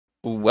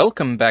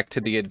Welcome back to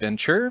the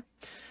adventure.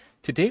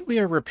 Today we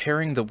are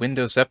repairing the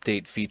Windows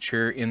Update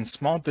feature in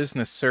Small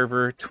Business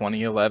Server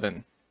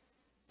 2011.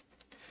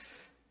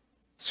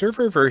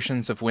 Server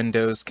versions of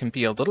Windows can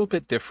be a little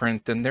bit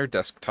different than their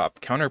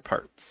desktop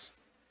counterparts.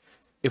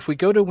 If we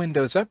go to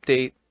Windows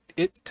Update,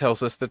 it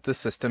tells us that the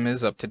system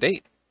is up to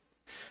date.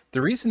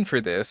 The reason for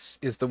this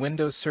is the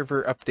Windows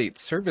Server Update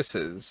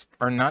services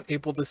are not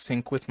able to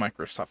sync with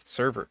Microsoft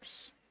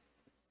servers.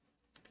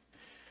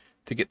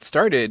 To get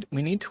started,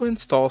 we need to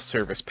install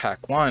Service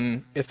Pack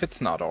 1 if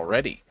it's not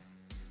already.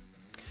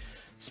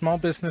 Small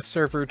Business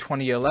Server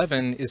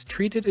 2011 is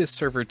treated as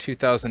Server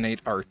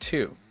 2008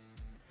 R2.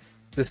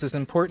 This is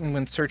important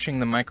when searching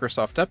the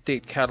Microsoft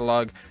Update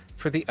catalog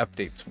for the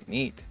updates we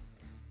need.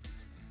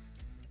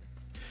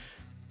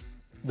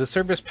 The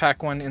Service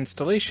Pack 1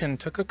 installation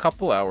took a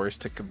couple hours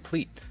to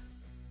complete.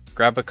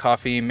 Grab a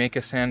coffee, make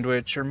a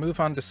sandwich, or move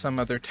on to some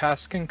other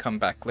task and come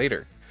back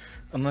later.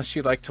 Unless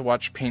you like to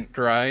watch paint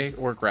dry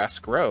or grass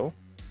grow,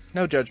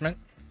 no judgment.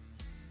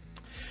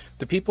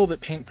 The people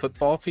that paint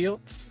football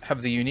fields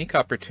have the unique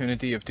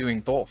opportunity of doing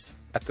both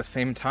at the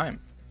same time.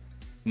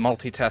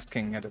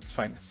 Multitasking at its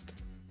finest.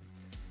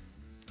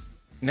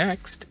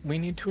 Next, we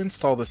need to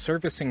install the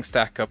Servicing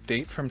Stack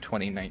update from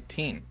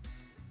 2019,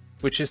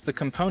 which is the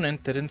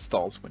component that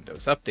installs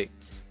Windows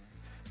updates.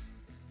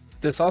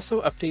 This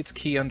also updates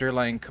key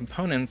underlying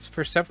components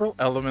for several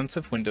elements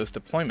of Windows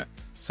deployment,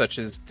 such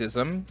as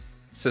DISM,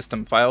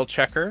 System File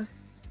Checker,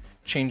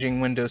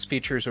 changing Windows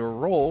features or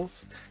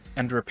roles,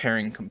 and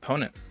repairing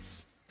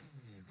components.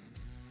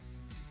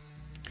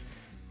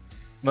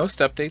 Most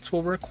updates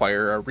will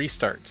require a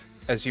restart.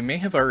 As you may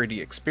have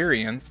already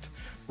experienced,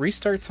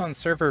 restarts on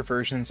server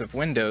versions of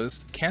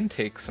Windows can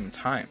take some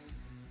time.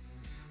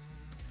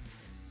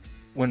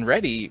 When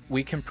ready,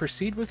 we can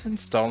proceed with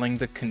installing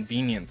the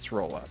Convivence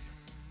Rollup,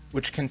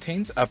 which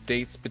contains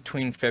updates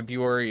between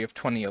February of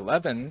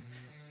 2011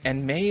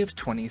 and May of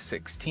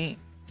 2016.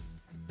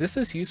 This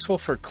is useful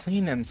for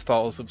clean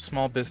installs of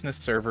Small Business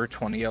Server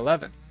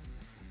 2011.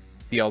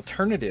 The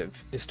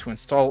alternative is to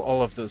install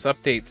all of those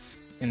updates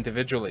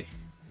individually.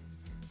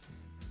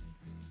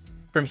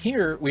 From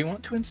here, we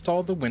want to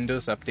install the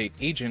Windows Update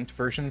Agent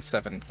version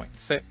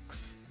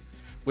 7.6,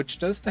 which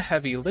does the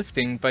heavy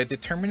lifting by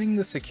determining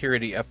the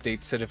security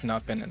updates that have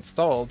not been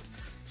installed,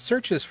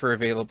 searches for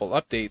available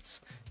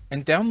updates,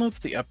 and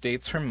downloads the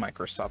updates from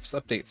Microsoft's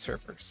update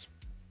servers.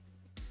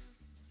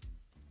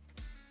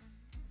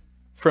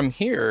 From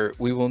here,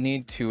 we will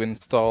need to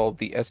install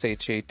the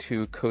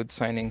SHA-2 code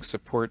signing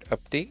support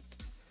update,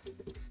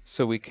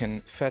 so we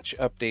can fetch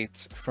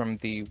updates from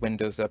the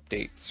Windows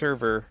Update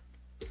server.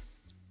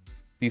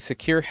 The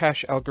Secure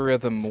Hash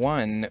Algorithm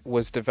 1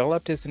 was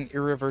developed as an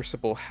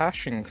irreversible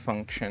hashing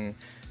function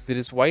that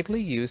is widely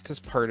used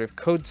as part of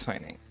code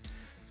signing.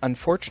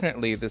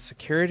 Unfortunately, the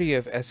security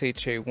of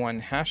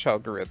SHA-1 hash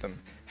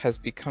algorithm has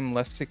become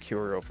less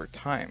secure over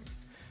time.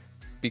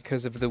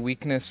 Because of the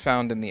weakness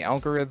found in the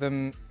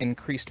algorithm,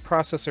 increased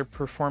processor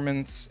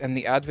performance, and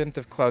the advent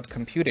of cloud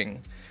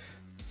computing,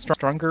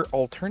 stronger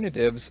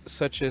alternatives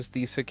such as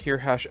the Secure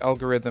Hash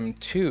Algorithm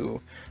 2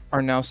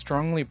 are now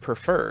strongly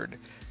preferred,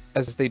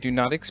 as they do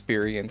not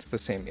experience the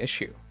same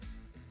issue.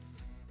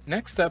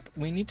 Next up,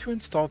 we need to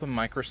install the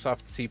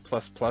Microsoft C++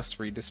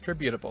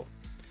 redistributable.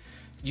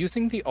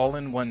 Using the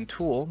all-in-one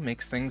tool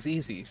makes things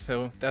easy,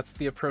 so that's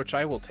the approach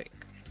I will take.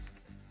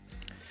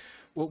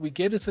 What we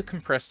get is a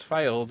compressed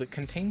file that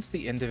contains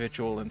the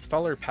individual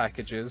installer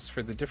packages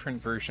for the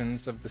different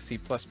versions of the C++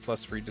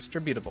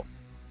 redistributable.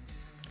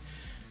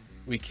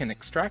 We can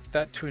extract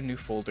that to a new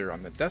folder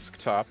on the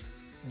desktop,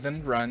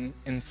 then run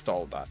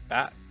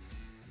install.bat.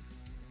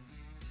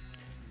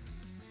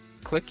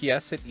 Click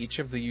yes at each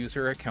of the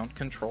user account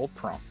control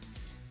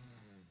prompts.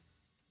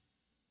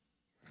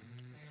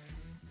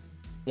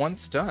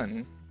 Once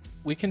done,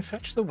 we can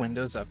fetch the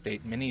Windows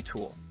Update mini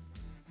tool.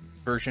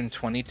 Version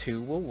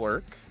 22 will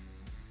work.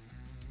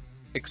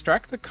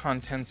 Extract the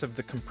contents of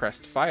the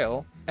compressed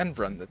file and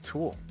run the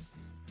tool.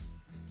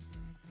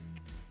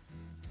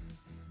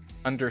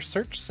 Under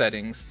Search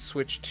Settings,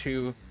 switch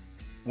to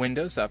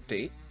Windows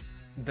Update,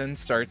 then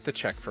start the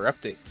check for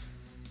updates.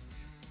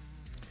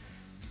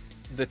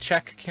 The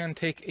check can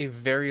take a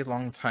very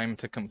long time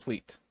to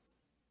complete.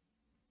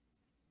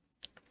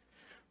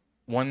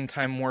 One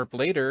time warp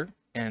later,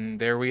 and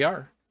there we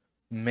are.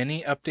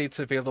 Many updates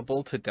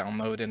available to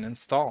download and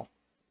install.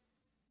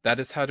 That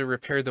is how to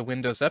repair the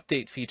Windows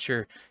Update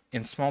feature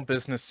in Small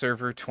Business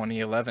Server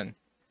 2011.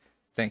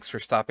 Thanks for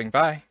stopping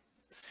by.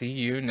 See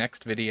you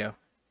next video.